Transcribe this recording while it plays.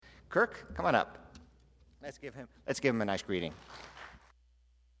Kirk, come on up. Let's give him a nice greeting.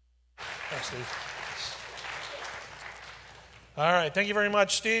 Thanks, Steve. All right, thank you very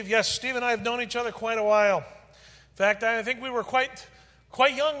much, Steve. Yes, Steve and I have known each other quite a while. In fact, I think we were quite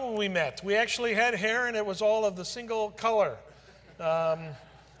young when we met. We actually had hair, and it was all of the single color.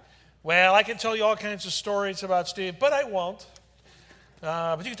 Well, I can tell you all kinds of stories about Steve, but I won't.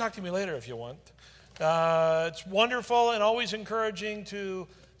 But you can talk to me later if you want. It's wonderful and always encouraging to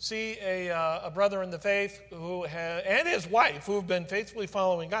see a brother in the faith and his wife who have been faithfully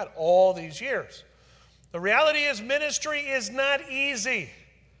following God all these years. The reality is ministry is not easy.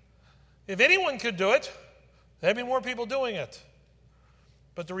 If anyone could do it, there'd be more people doing it.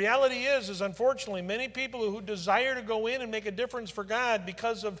 But the reality is unfortunately, many people who desire to go in and make a difference for God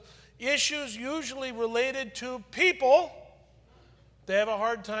because of issues usually related to people, they have a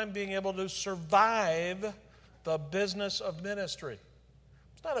hard time being able to survive the business of ministry.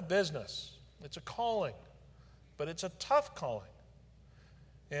 It's not a business. It's a calling. But it's a tough calling.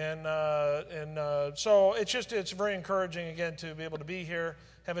 And so it's very encouraging, again, to be able to be here,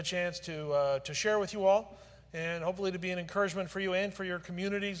 have a chance to share with you all, and hopefully to be an encouragement for you and for your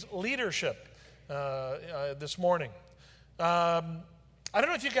community's leadership this morning. I don't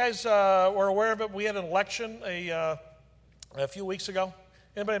know if you guys were aware of it. We had an election a few weeks ago.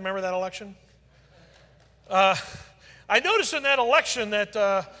 Anybody remember that election? I noticed in that election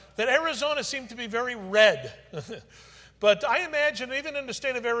that Arizona seemed to be very red. But I imagine even in the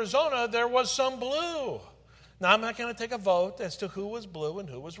state of Arizona, there was some blue. Now, I'm not going to take a vote as to who was blue and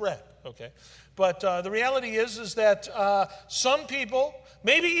who was red, okay? But the reality is that some people,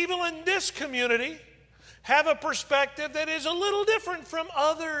 maybe even in this community, have a perspective that is a little different from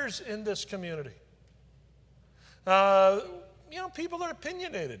others in this community. People are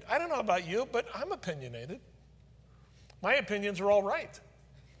opinionated. I don't know about you, but I'm opinionated. My opinions are all right.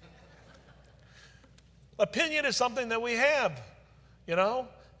 Opinion is something that we have,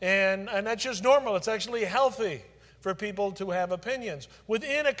 and that's just normal. It's actually healthy for people to have opinions.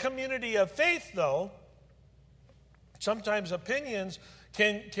 Within a community of faith, though, sometimes opinions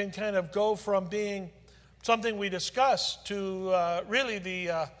can kind of go from being something we discuss to really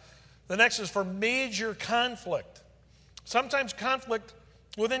the nexus for major conflict. Sometimes conflict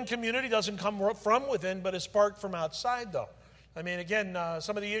within community doesn't come from within, but is sparked from outside, though. I mean, again,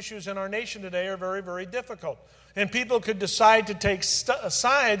 some of the issues in our nation today are very, very difficult. And people could decide to take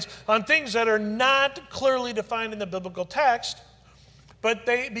sides on things that are not clearly defined in the biblical text, but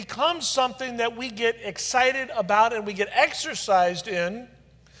they become something that we get excited about and we get exercised in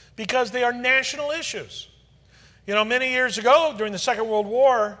because they are national issues. Many years ago, during the Second World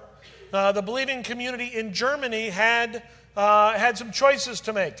War, the believing community in Germany had some choices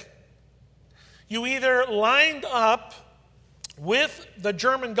to make. You either lined up with the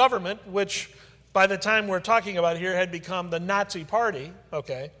German government, which by the time we're talking about here had become the Nazi Party,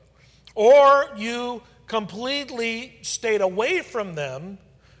 okay, or you completely stayed away from them,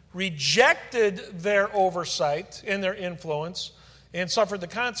 rejected their oversight and their influence, and suffered the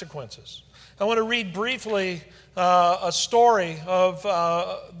consequences. I want to read briefly a story of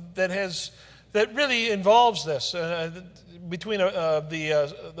that really involves this between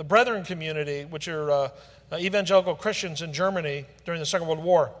the Brethren community, which are evangelical Christians in Germany during the Second World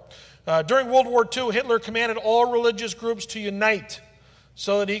War. During World War II, Hitler commanded all religious groups to unite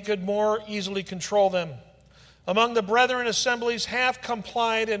so that he could more easily control them. Among the Brethren assemblies, half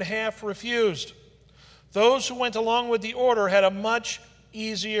complied and half refused. Those who went along with the order had a much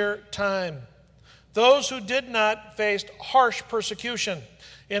easier time. Those who did not faced harsh persecution.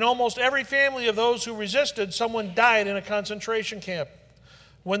 In almost every family of those who resisted, someone died in a concentration camp.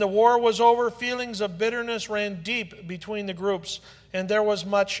 When the war was over, feelings of bitterness ran deep between the groups, and there was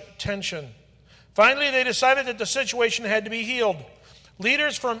much tension. Finally, they decided that the situation had to be healed.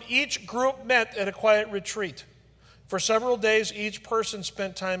 Leaders from each group met at a quiet retreat. For several days, each person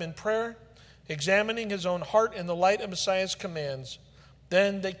spent time in prayer, examining his own heart in the light of Messiah's commands.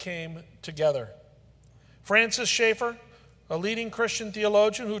 Then they came together. Francis Schaeffer, a leading Christian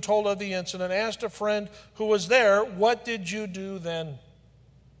theologian who told of the incident, asked a friend who was there, "What did you do then?"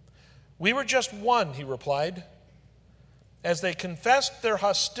 "We were just one," he replied. As they confessed their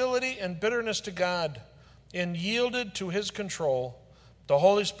hostility and bitterness to God and yielded to his control, the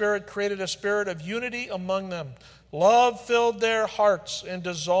Holy Spirit created a spirit of unity among them. Love filled their hearts and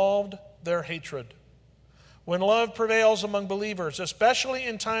dissolved their hatred. When love prevails among believers, especially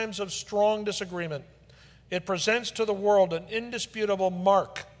in times of strong disagreement, it presents to the world an indisputable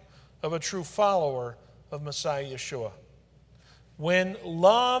mark of a true follower of Messiah Yeshua. When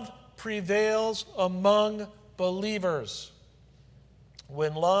love prevails among believers,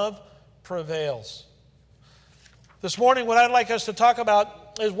 when love prevails. This morning, what I'd like us to talk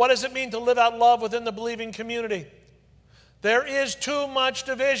about is what does it mean to live out love within the believing community? There is too much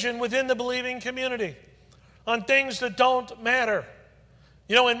division within the believing community on things that don't matter.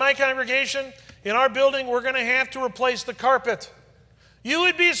 You know, in my congregation, in our building, we're going to have to replace the carpet. You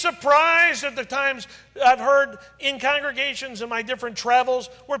would be surprised at the times I've heard in congregations in my different travels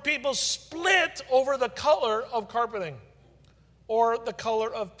where people split over the color of carpeting or the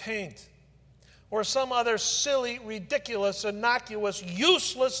color of paint or some other silly, ridiculous, innocuous,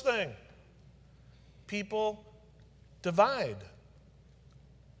 useless thing. People divide.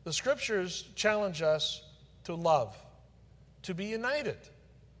 The Scriptures challenge us to love, to be united.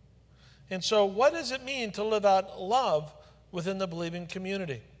 And so what does it mean to live out love within the believing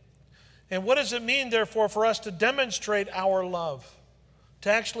community? And what does it mean, therefore, for us to demonstrate our love, to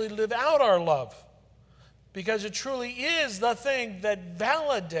actually live out our love? Because it truly is the thing that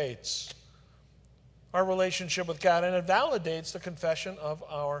validates our relationship with God, and it validates the confession of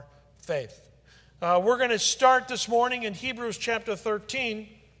our faith. We're going to start this morning in Hebrews chapter 13.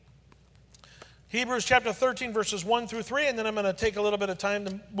 Hebrews chapter 13, verses 1 through 3, and then I'm going to take a little bit of time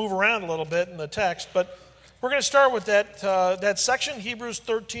to move around a little bit in the text. But we're going to start with that section, Hebrews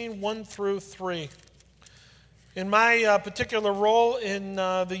 13, 1 through 3. In my particular role in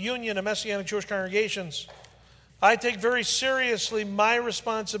the Union of Messianic Jewish Congregations, I take very seriously my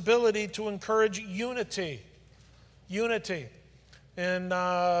responsibility to encourage unity. Unity. And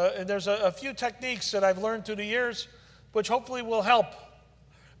there's a few techniques that I've learned through the years which hopefully will help.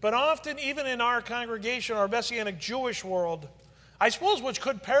 But often, even in our congregation, our Messianic Jewish world, I suppose which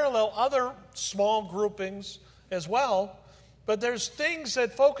could parallel other small groupings as well, but there's things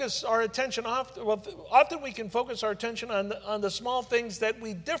that focus our attention, often we can focus our attention on the small things that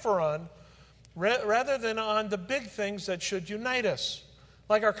we differ on, rather than on the big things that should unite us,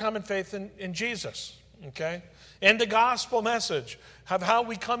 like our common faith in Jesus, okay? And the gospel message of how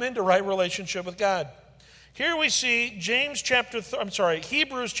we come into right relationship with God. Here we see Hebrews chapter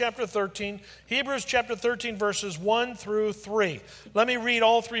 13, verses 1 through 3. Let me read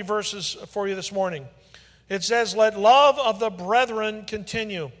all three verses for you this morning. It says, "Let love of the brethren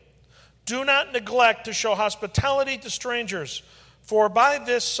continue. Do not neglect to show hospitality to strangers, for by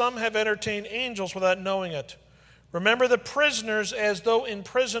this some have entertained angels without knowing it. Remember the prisoners as though in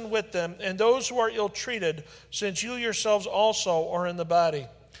prison with them, and those who are ill-treated, since you yourselves also are in the body."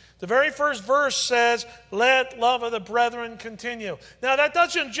 The very first verse says, let love of the brethren continue. Now, that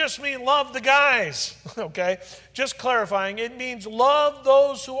doesn't just mean love the guys, okay? Just clarifying. It means love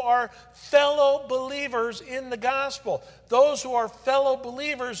those who are fellow believers in the gospel, those who are fellow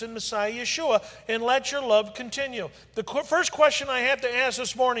believers in Messiah Yeshua, and let your love continue. The first question I have to ask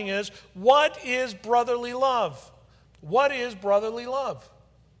this morning is, what is brotherly love? What is brotherly love?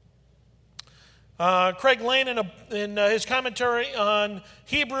 Craig Lane, in his commentary on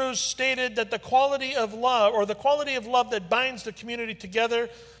Hebrews, stated that the quality of love, or the quality of love that binds the community together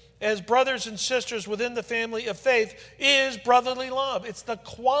as brothers and sisters within the family of faith, is brotherly love. It's the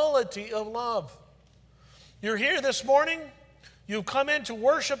quality of love. You're here this morning. You've come in to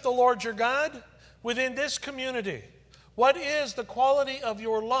worship the Lord your God within this community. What is the quality of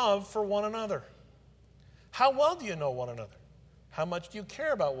your love for one another? How well do you know one another? How much do you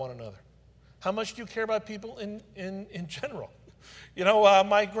care about one another? How much do you care about people in general? You know,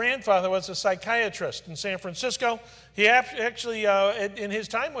 my grandfather was a psychiatrist in San Francisco. He actually, in his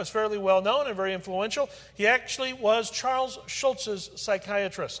time, was fairly well known and very influential. He actually was Charles Schulz's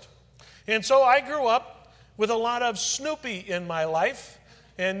psychiatrist. And so I grew up with a lot of Snoopy in my life.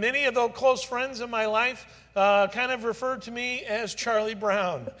 And many of those close friends in my life kind of referred to me as Charlie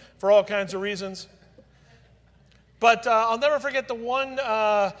Brown for all kinds of reasons. But I'll never forget the one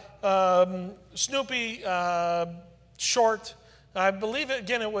Snoopy short. I believe,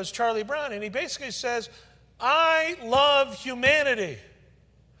 it was Charlie Brown. And he basically says, I love humanity.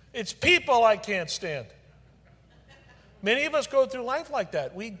 It's people I can't stand. Many of us go through life like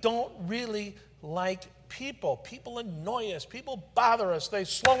that. We don't really like people. People annoy us. People bother us. They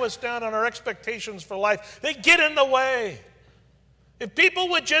slow us down on our expectations for life. They get in the way. If people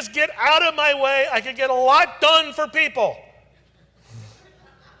would just get out of my way, I could get a lot done for people.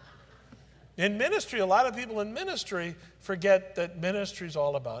 In ministry, a lot of people in ministry forget that ministry is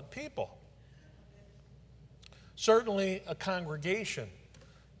all about people. Certainly, a congregation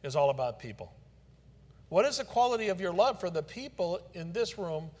is all about people. What is the quality of your love for the people in this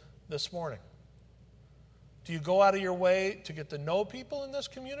room this morning? Do you go out of your way to get to know people in this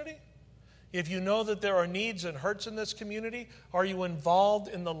community? If you know that there are needs and hurts in this community, are you involved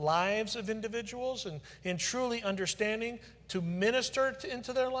in the lives of individuals and in truly understanding to minister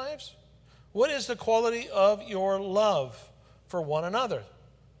into their lives? What is the quality of your love for one another?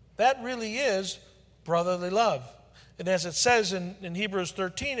 That really is brotherly love. And as it says in Hebrews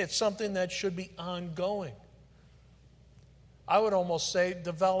 13, it's something that should be ongoing. I would almost say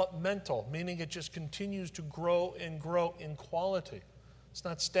developmental, meaning it just continues to grow in quality. It's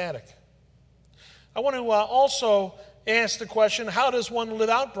not static. I want to also ask the question, how does one live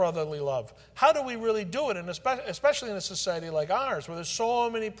out brotherly love? How do we really do it, and especially in a society like ours where there's so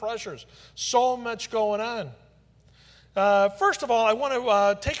many pressures, so much going on? First of all, I want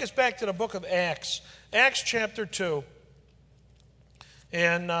to take us back to the book of Acts, Acts chapter 2,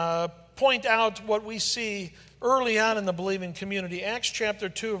 and point out what we see early on in the believing community. Acts chapter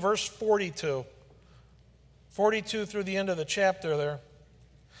 2, verse 42. 42 through the end of the chapter there.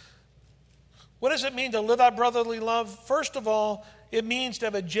 What does it mean to live out brotherly love? First of all, it means to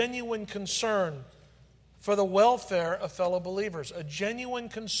have a genuine concern for the welfare of fellow believers. A genuine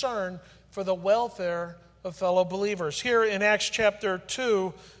concern for the welfare of fellow believers. Here in Acts chapter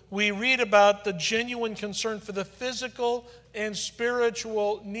 2, we read about the genuine concern for the physical and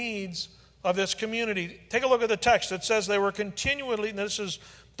spiritual needs of this community. Take a look at the text. It says they were continually, and this is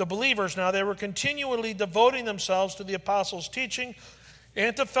the believers now, they were continually devoting themselves to the apostles' teaching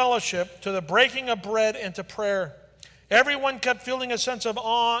and to fellowship, to the breaking of bread and to prayer. Everyone kept feeling a sense of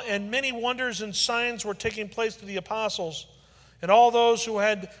awe, and many wonders and signs were taking place to the apostles. And all those who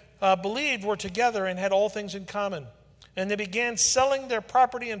had believed were together and had all things in common. And they began selling their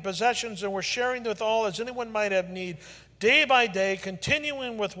property and possessions and were sharing with all as anyone might have need. Day by day,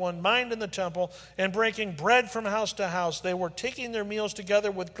 continuing with one mind in the temple and breaking bread from house to house, they were taking their meals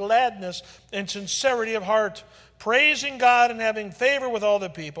together with gladness and sincerity of heart, praising God and having favor with all the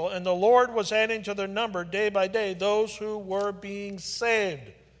people. And the Lord was adding to their number day by day those who were being saved.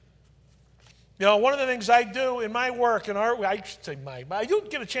 You know, one of the things I do in my work, I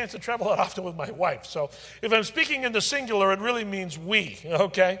don't get a chance to travel that often with my wife. So if I'm speaking in the singular, it really means we,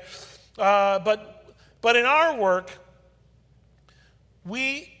 okay? But in our work,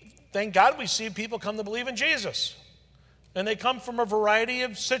 thank God we see people come to believe in Jesus. And they come from a variety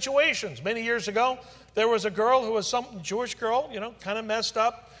of situations. Many years ago, there was a girl who was some Jewish girl, kind of messed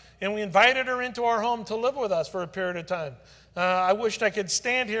up. And we invited her into our home to live with us for a period of time. I wished I could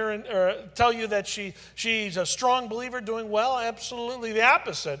stand here and tell you that she's a strong believer doing well. Absolutely the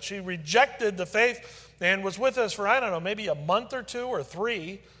opposite. She rejected the faith and was with us for, maybe a month or two or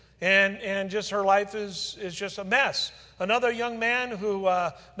three. And just her life is just a mess. Another young man who,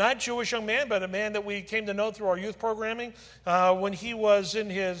 not Jewish young man, but a man that we came to know through our youth programming, when he was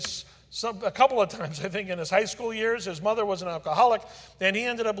in a couple of times, I think, in his high school years, his mother was an alcoholic, and he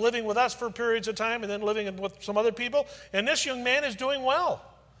ended up living with us for periods of time and then living with some other people. And this young man is doing well.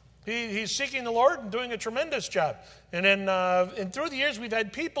 He's seeking the Lord and doing a tremendous job. And then and through the years, we've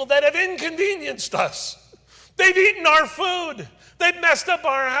had people that have inconvenienced us. They've eaten our food. They've messed up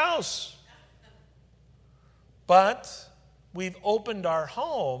our house. But we've opened our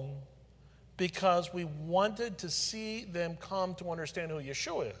home because we wanted to see them come to understand who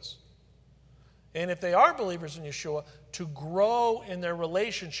Yeshua is. And if they are believers in Yeshua, to grow in their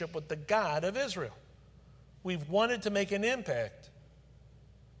relationship with the God of Israel. We've wanted to make an impact.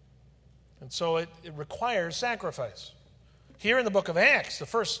 And so it requires sacrifice. Here in the book of Acts, the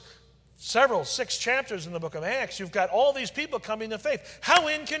first 6 chapters in the book of Acts, you've got all these people coming to faith. How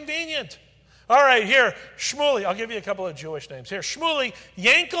inconvenient. All right, here, Shmuley. I'll give you a couple of Jewish names. Here, Shmuley,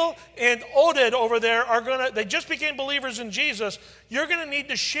 Yankel, and Oded over there they just became believers in Jesus. You're going to need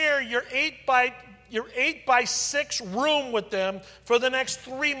to share your 8x6 room with them for the next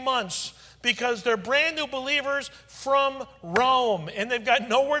 3 months because they're brand new believers from Rome and they've got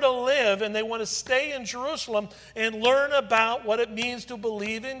nowhere to live and they want to stay in Jerusalem and learn about what it means to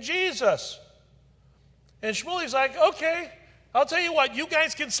believe in Jesus. And Shmuley's like, okay, I'll tell you what, you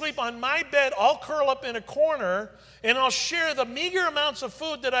guys can sleep on my bed. I'll curl up in a corner and I'll share the meager amounts of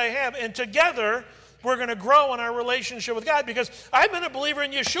food that I have, and together we're going to grow in our relationship with God, because I've been a believer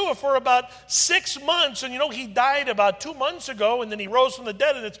in Yeshua for about 6 months, and he died about 2 months ago, and then he rose from the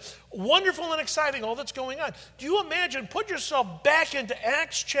dead, and it's wonderful and exciting, all that's going on. Do you imagine, put yourself back into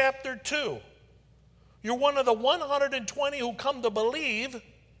Acts chapter 2. You're one of the 120 who come to believe,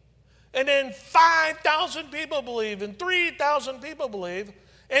 and then 5,000 people believe, and 3,000 people believe,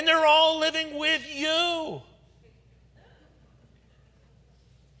 and they're all living with you.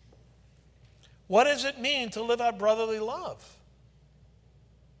 What does it mean to live out brotherly love?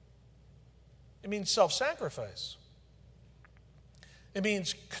 It means self-sacrifice. It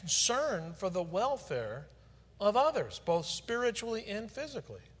means concern for the welfare of others, both spiritually and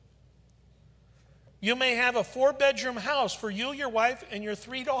physically. You may have a 4-bedroom house for you, your wife, and your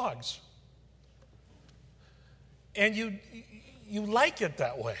 3 dogs. And you like it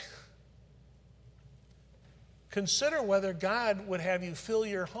that way. Consider whether God would have you fill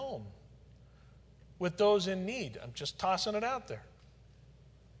your home with those in need. I'm just tossing it out there.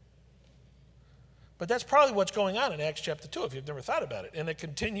 But that's probably what's going on in Acts chapter 2, if you've never thought about it. And it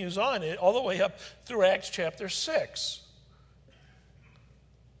continues on all the way up through Acts chapter 6.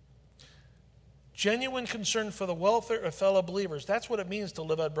 Genuine concern for the welfare of fellow believers. That's what it means to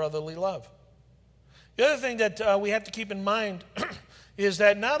live out brotherly love. The other thing that we have to keep in mind is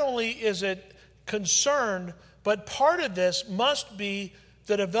that not only is it concerned, but part of this must be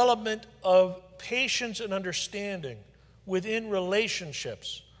the development of patience and understanding within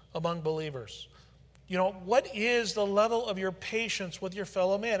relationships among believers. You know, what is the level of your patience with your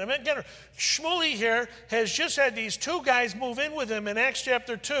fellow man? I mean, again, Shmuley here has just had these 2 guys move in with him in Acts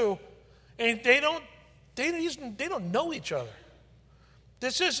chapter 2, and they don't know each other.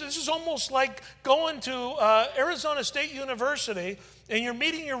 This is almost like going to Arizona State University, and you're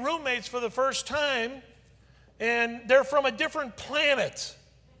meeting your roommates for the first time, and they're from a different planet.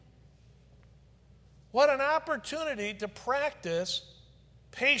 What an opportunity to practice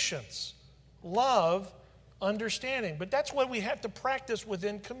patience, love, understanding. But that's what we have to practice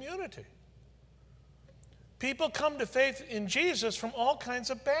within community. People come to faith in Jesus from all kinds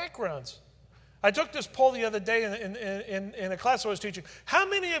of backgrounds. I took this poll the other day in a class I was teaching. How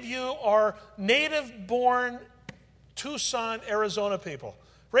many of you are native-born Tucson, Arizona people?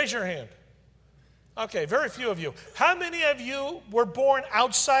 Raise your hand. Okay, very few of you. How many of you were born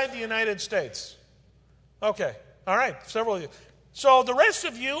outside the United States? Okay, all right, several of you. So the rest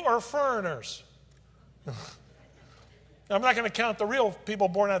of you are foreigners. I'm not going to count the real people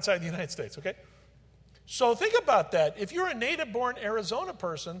born outside the United States, okay? So think about that. If you're a native-born Arizona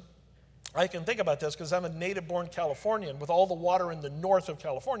person, I can think about this because I'm a native-born Californian with all the water in the north of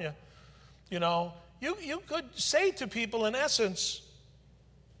California. You know, you could say to people in essence,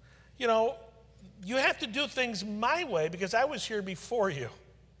 you know, you have to do things my way because I was here before you.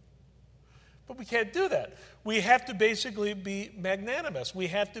 But we can't do that. We have to basically be magnanimous. We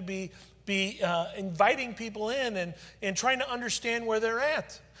have to be inviting people in and trying to understand where they're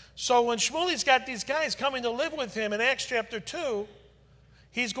at. So when Shmuley's got these guys coming to live with him in Acts chapter 2,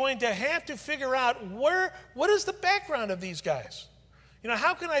 he's going to have to figure out what is the background of these guys? You know,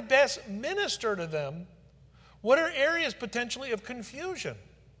 how can I best minister to them? What are areas potentially of confusion?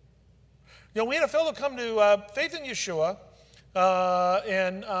 You know, we had a fellow come to faith in Yeshua,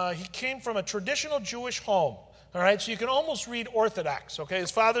 and he came from a traditional Jewish home. All right, so you can almost read Orthodox, okay?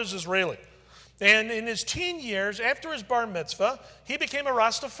 His father's Israeli. And in his teen years, after his bar mitzvah, he became a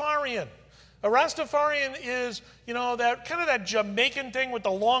Rastafarian. A Rastafarian is, you know, that kind of that Jamaican thing with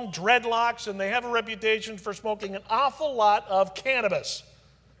the long dreadlocks, and they have a reputation for smoking an awful lot of cannabis,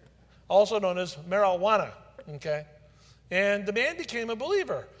 also known as marijuana, okay? And the man became a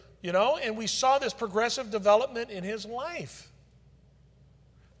believer, you know, and we saw this progressive development in his life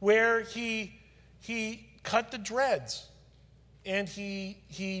where he cut the dreads and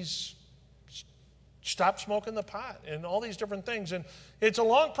he's stopped smoking the pot and all these different things. And it's a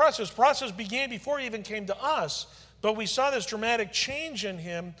long process. Process began before he even came to us, but we saw this dramatic change in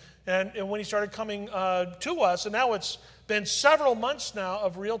him and when he started coming to us, and now it's been several months now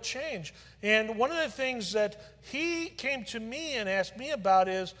of real change. And one of the things that he came to me and asked me about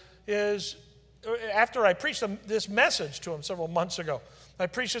is after I preached this message to him several months ago, I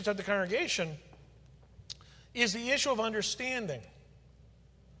preached it at the congregation, is the issue of understanding.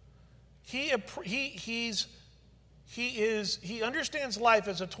 He understands life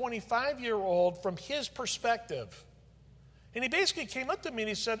as a 25-year-old from his perspective. And he basically came up to me and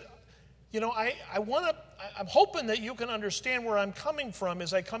he said, you know, I'm hoping that you can understand where I'm coming from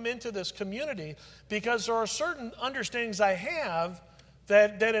as I come into this community, because there are certain understandings I have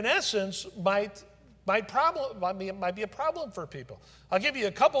that in essence might be a problem for people. I'll give you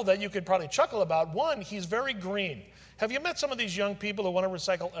a couple that you could probably chuckle about. One, he's very green. Have you met some of these young people who want to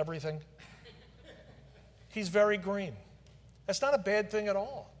recycle everything? He's very green. That's not a bad thing at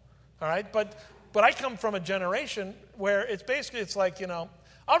all right? But I come from a generation where it's like, you know,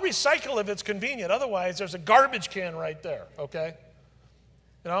 I'll recycle if it's convenient. Otherwise, there's a garbage can right there, okay?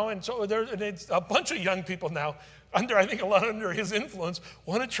 You know, and so it's a bunch of young people now, I think a lot under his influence,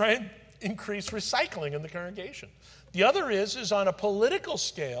 want to try and increase recycling in the congregation. The other is on a political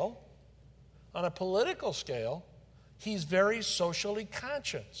scale, he's very socially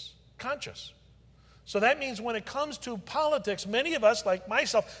conscious. So that means when it comes to politics, many of us, like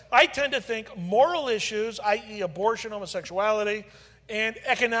myself, I tend to think moral issues, i.e. abortion, homosexuality, and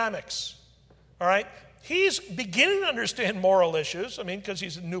economics. All right? He's beginning to understand moral issues, because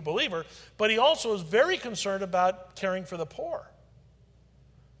he's a new believer, but he also is very concerned about caring for the poor,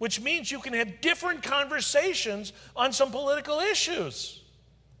 which means you can have different conversations on some political issues.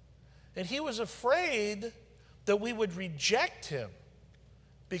 And he was afraid that we would reject him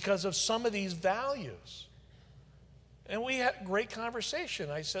because of some of these values. And we had a great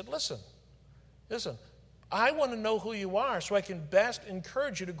conversation. I said, listen, I want to know who you are so I can best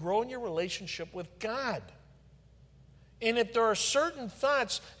encourage you to grow in your relationship with God. And if there are certain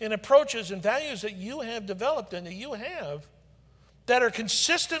thoughts and approaches and values that you have developed and that you have that are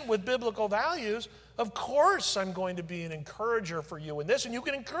consistent with biblical values, of course I'm going to be an encourager for you in this, and you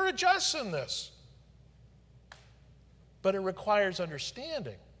can encourage us in this. But it requires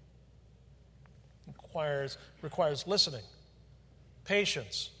understanding. It requires listening,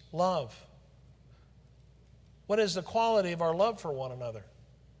 patience, love. What is the quality of our love for one another?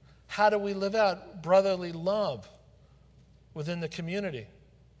 How do we live out brotherly love within the community?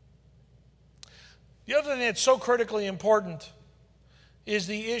 The other thing that's so critically important is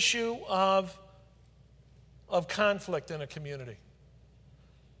the issue of conflict in a community.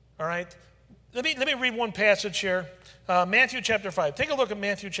 All right? Let me read one passage here. Matthew chapter 5. Take a look at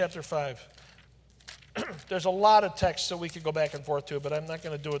Matthew chapter 5. There's a lot of texts that we could go back and forth to, but I'm not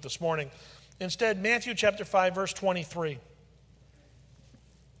going to do it this morning. Instead, Matthew chapter 5, verse 23.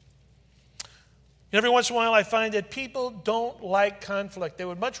 Every once in a while I find that people don't like conflict. They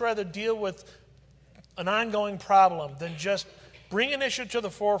would much rather deal with an ongoing problem than just bring an issue to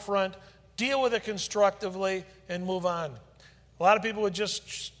the forefront, deal with it constructively, and move on. A lot of people would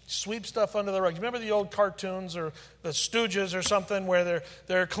just sweep stuff under the rug. You remember the old cartoons or the Stooges or something where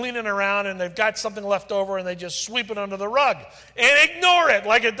they're cleaning around and they've got something left over and they just sweep it under the rug and ignore it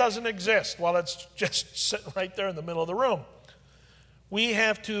like it doesn't exist while it's just sitting right there in the middle of the room. We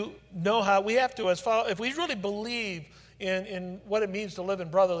have to know how, if we really believe in what it means to live in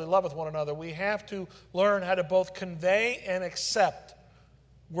brotherly love with one another, we have to learn how to both convey and accept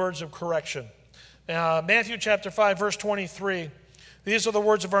words of correction. Matthew chapter 5, verse 23. These are the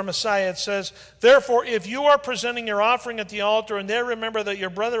words of our Messiah. It says, "Therefore, if you are presenting your offering at the altar and there remember that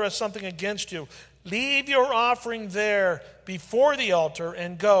your brother has something against you, leave your offering there before the altar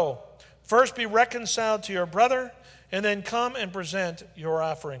and go. First be reconciled to your brother, and then come and present your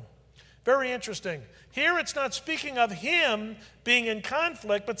offering." Very interesting. Here it's not speaking of him being in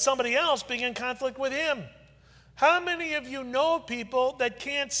conflict, but somebody else being in conflict with him. How many of you know people that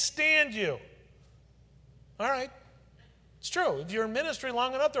can't stand you? All right. It's true. If you're in ministry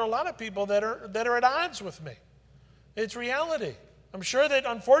long enough, there are a lot of people that are at odds with me. It's reality. I'm sure that,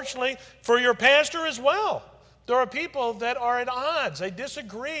 unfortunately, for your pastor as well, there are people that are at odds. They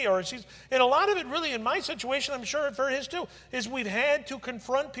disagree. And a lot of it really, in my situation, I'm sure for his too, is we've had to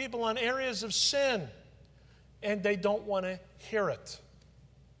confront people on areas of sin, and they don't want to hear it.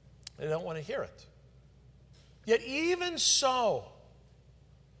 They don't want to hear it. Yet even so,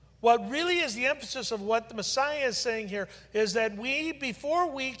 what really is the emphasis of what the Messiah is saying here is that before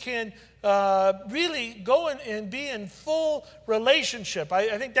we can really go and be in full relationship,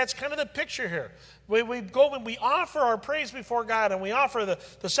 I think that's kind of the picture here. We go and we offer our praise before God and we offer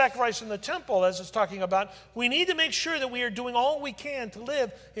the sacrifice in the temple, as it's talking about. We need to make sure that we are doing all we can to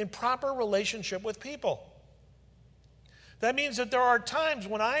live in proper relationship with people. That means that there are times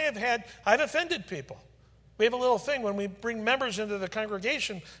when I've offended people. We have a little thing when we bring members into the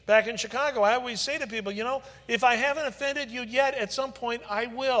congregation back in Chicago. I always say to people, if I haven't offended you yet, at some point I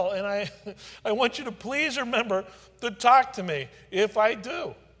will. And I want you to please remember to talk to me if I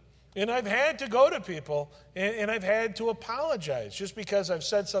do. And I've had to go to people and I've had to apologize just because I've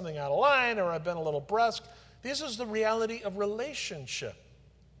said something out of line or I've been a little brusque. This is the reality of relationship.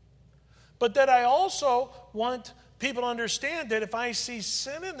 But that I also want people to understand that if I see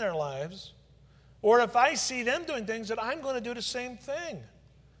sin in their lives, or if I see them doing things, that I'm going to do the same thing.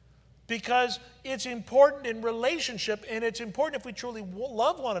 Because it's important in relationship, and it's important if we truly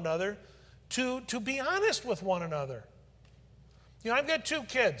love one another, to be honest with one another. I've got 2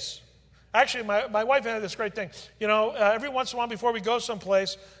 kids. Actually, my wife had this great thing. Every once in a while before we go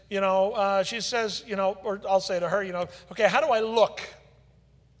someplace, she says, or I'll say to her, okay, how do I look?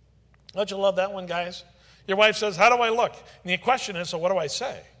 Don't you love that one, guys? Your wife says, how do I look? And the question is, so what do I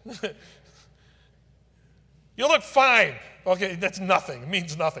say? You look fine. Okay, that's nothing. It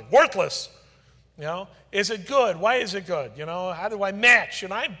means nothing. Worthless. Is it good? Why is it good? How do I match?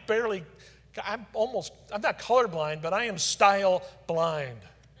 And I'm not colorblind, but I am style blind.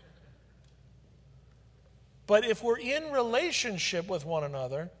 But if we're in relationship with one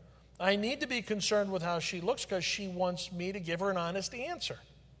another, I need to be concerned with how she looks because she wants me to give her an honest answer.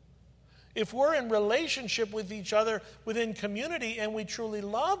 If we're in relationship with each other within community and we truly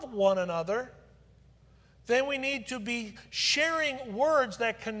love one another, then we need to be sharing words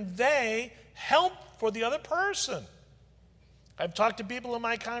that convey help for the other person. I've talked to people in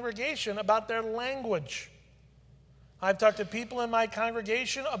my congregation about their language. I've talked to people in my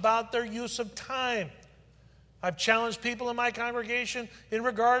congregation about their use of time. I've challenged people in my congregation in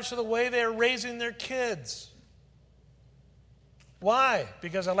regards to the way they're raising their kids. Why?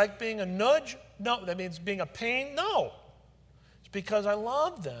 Because I like being a nudge? No. That means being a pain? No. It's because I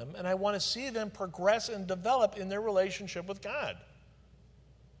love them and I want to see them progress and develop in their relationship with God.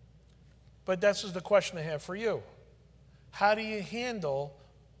 But this is the question I have for you. How do you handle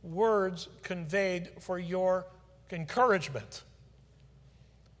words conveyed for your encouragement?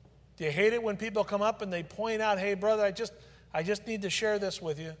 Do you hate it when people come up and they point out, hey, brother, I just need to share this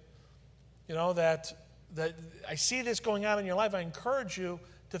with you. You know, that I see this going on in your life. I encourage you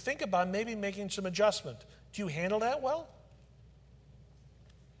to think about maybe making some adjustment. Do you handle that well?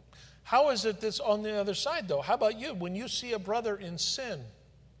 How is it this on the other side, though? How about you? When you see a brother in sin,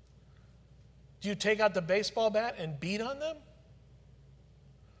 do you take out the baseball bat and beat on them?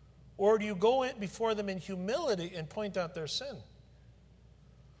 Or do you go in before them in humility and point out their sin?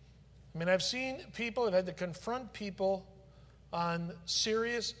 I mean, I've seen people have had to confront people on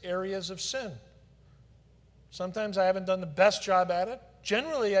serious areas of sin. Sometimes I haven't done the best job at it.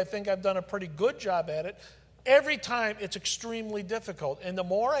 Generally, I think I've done a pretty good job at it. Every time, it's extremely difficult. And the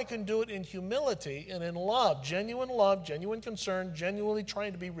more I can do it in humility and in love, genuine concern, genuinely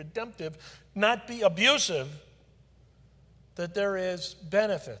trying to be redemptive, not be abusive, that there is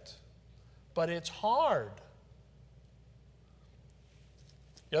benefit. But it's hard.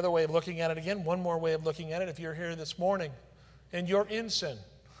 The other way of looking at it again, one more way of looking at it, if you're here this morning and you're in sin,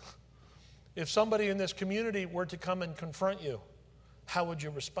 if somebody in this community were to come and confront you, how would you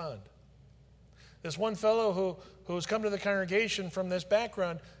respond? There's one fellow who's come to the congregation from this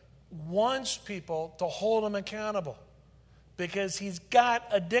background wants people to hold him accountable because he's got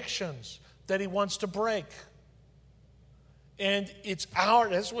addictions that he wants to break. And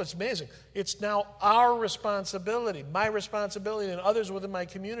that's what's amazing. It's now our responsibility, my responsibility, and others within my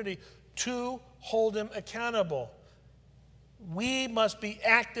community to hold him accountable. We must be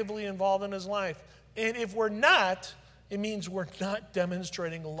actively involved in his life. And if we're not, it means we're not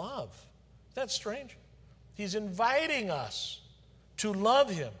demonstrating love. That's strange. He's inviting us to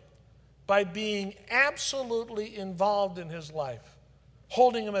love him by being absolutely involved in his life,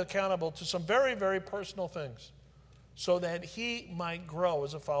 holding him accountable to some very, very personal things so that he might grow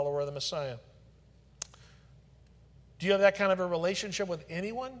as a follower of the Messiah. Do you have that kind of a relationship with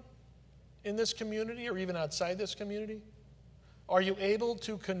anyone in this community or even outside this community? Are you able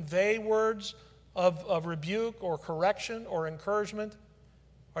to convey words of rebuke or correction or encouragement?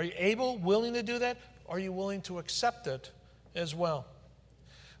 Are you willing to do that? Are you willing to accept it as well?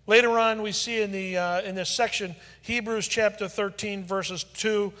 Later on, we see in this section, Hebrews chapter 13, verses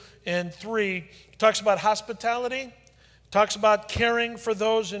 2 and 3, talks about hospitality, talks about caring for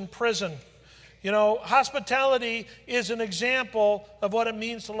those in prison. You know, hospitality is an example of what it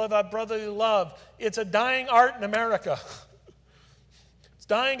means to live out brotherly love. It's a dying art in America. It's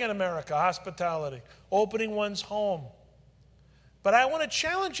dying in America, hospitality, opening one's home. But I want to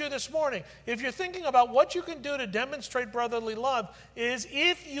challenge you this morning. If you're thinking about what you can do to demonstrate brotherly love, is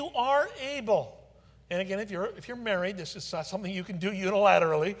if you are able, and again, if you're married, this is something you can do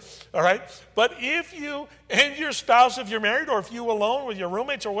unilaterally, all right? But if you and your spouse, if you're married, or if you alone with your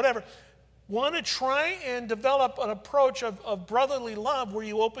roommates or whatever, want to try and develop an approach of brotherly love where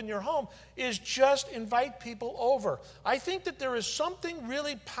you open your home, is just invite people over. I think that there is something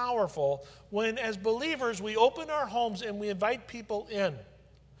really powerful when, as believers, we open our homes and we invite people in.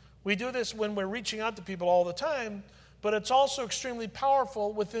 We do this when we're reaching out to people all the time, but it's also extremely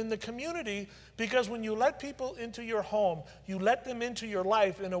powerful within the community because when you let people into your home, you let them into your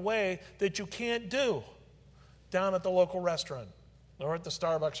life in a way that you can't do down at the local restaurant or at the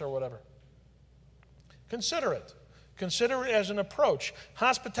Starbucks or whatever. Consider it. Consider it as an approach.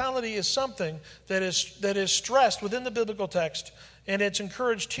 Hospitality is something that is stressed within the biblical text, and it's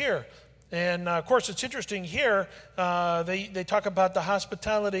encouraged here. And, of course, it's interesting here, they talk about the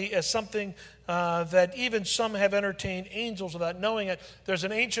hospitality as something that even some have entertained angels without knowing it. There's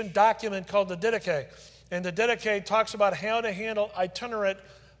an ancient document called the Didache, and the Didache talks about how to handle itinerant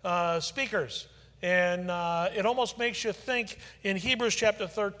speakers. And it almost makes you think in Hebrews chapter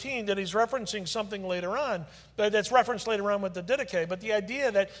 13 that he's referencing something later on, but that's referenced later on with the Didache. But the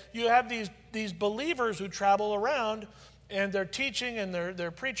idea that you have these believers who travel around and they're teaching and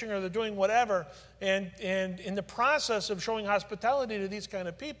they're preaching or they're doing whatever, and in the process of showing hospitality to these kind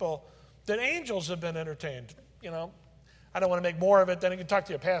of people, that angels have been entertained. You know, I don't want to make more of it, then you can talk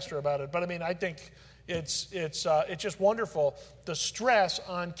to your pastor about it. But I mean, I think it's just wonderful, the stress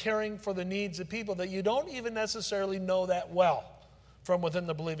on caring for the needs of people that you don't even necessarily know that well from within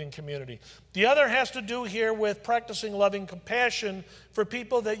the believing community. The other has to do here with practicing loving compassion for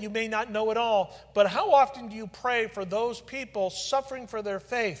people that you may not know at all. But how often do you pray for those people suffering for their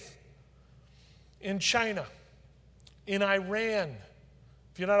faith in China, in Iran?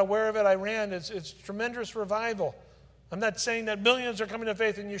 If you're not aware of it, Iran, it's tremendous revival. I'm not saying that millions are coming to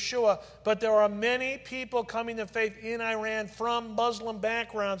faith in Yeshua, but there are many people coming to faith in Iran from Muslim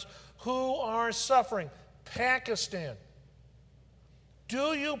backgrounds who are suffering. Pakistan.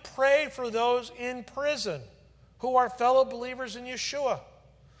 Do you pray for those in prison who are fellow believers in Yeshua?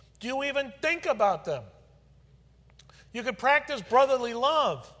 Do you even think about them? You could practice brotherly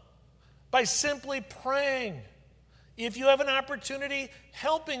love by simply praying. If you have an opportunity,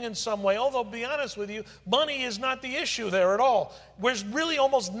 helping in some way. Although, to be honest with you, money is not the issue there at all. There's really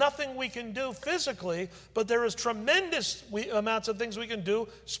almost nothing we can do physically, but there is tremendous amounts of things we can do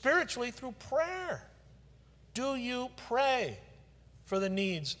spiritually through prayer. Do you pray for the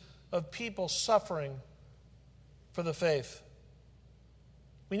needs of people suffering for the faith?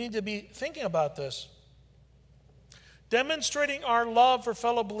 We need to be thinking about this. Demonstrating our love for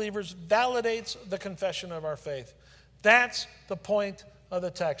fellow believers validates the confession of our faith. That's the point of the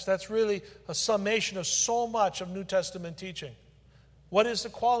text. That's really a summation of so much of New Testament teaching. What is the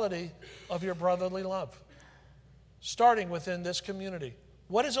quality of your brotherly love? Starting within this community.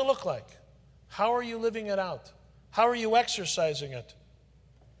 What does it look like? How are you living it out? How are you exercising it?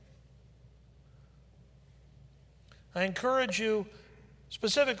 I encourage you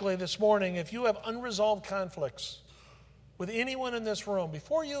specifically this morning, if you have unresolved conflicts with anyone in this room,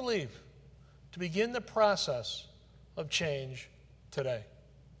 before you leave, to begin the process of change today.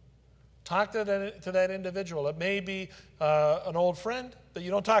 Talk to that individual. It may be an old friend that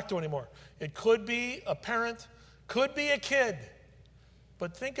you don't talk to anymore. It could be a parent, could be a kid.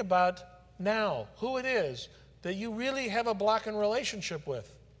 But think about now who it is that you really have a blocking relationship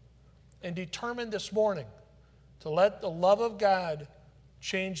with, and determine this morning to let the love of God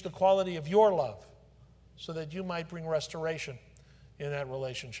change the quality of your love so that you might bring restoration in that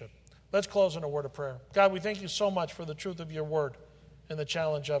relationship. Let's close in a word of prayer. God, we thank you so much for the truth of your word and the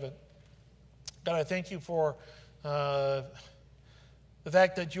challenge of it. God, I thank you for the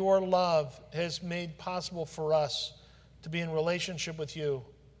fact that your love has made possible for us to be in relationship with you,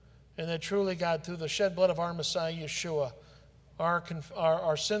 and that truly, God, through the shed blood of our Messiah, Yeshua,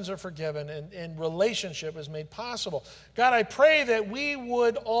 our sins are forgiven and relationship is made possible. God, I pray that we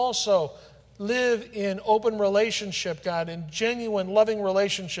would also live in open relationship, God, in genuine, loving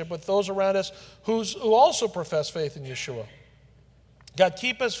relationship with those around us who also profess faith in Yeshua. God,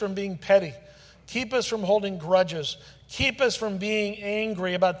 keep us from being petty. Keep us from holding grudges. Keep us from being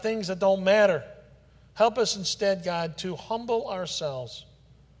angry about things that don't matter. Help us instead, God, to humble ourselves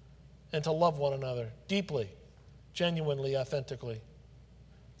and to love one another deeply, genuinely, authentically.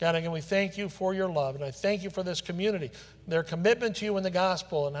 God, again, we thank you for your love, and I thank you for this community, their commitment to you in the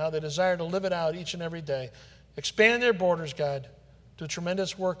gospel, and how they desire to live it out each and every day. Expand their borders, God, do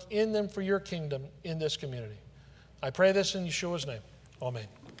tremendous work in them for your kingdom in this community. I pray this in Yeshua's name. Amen.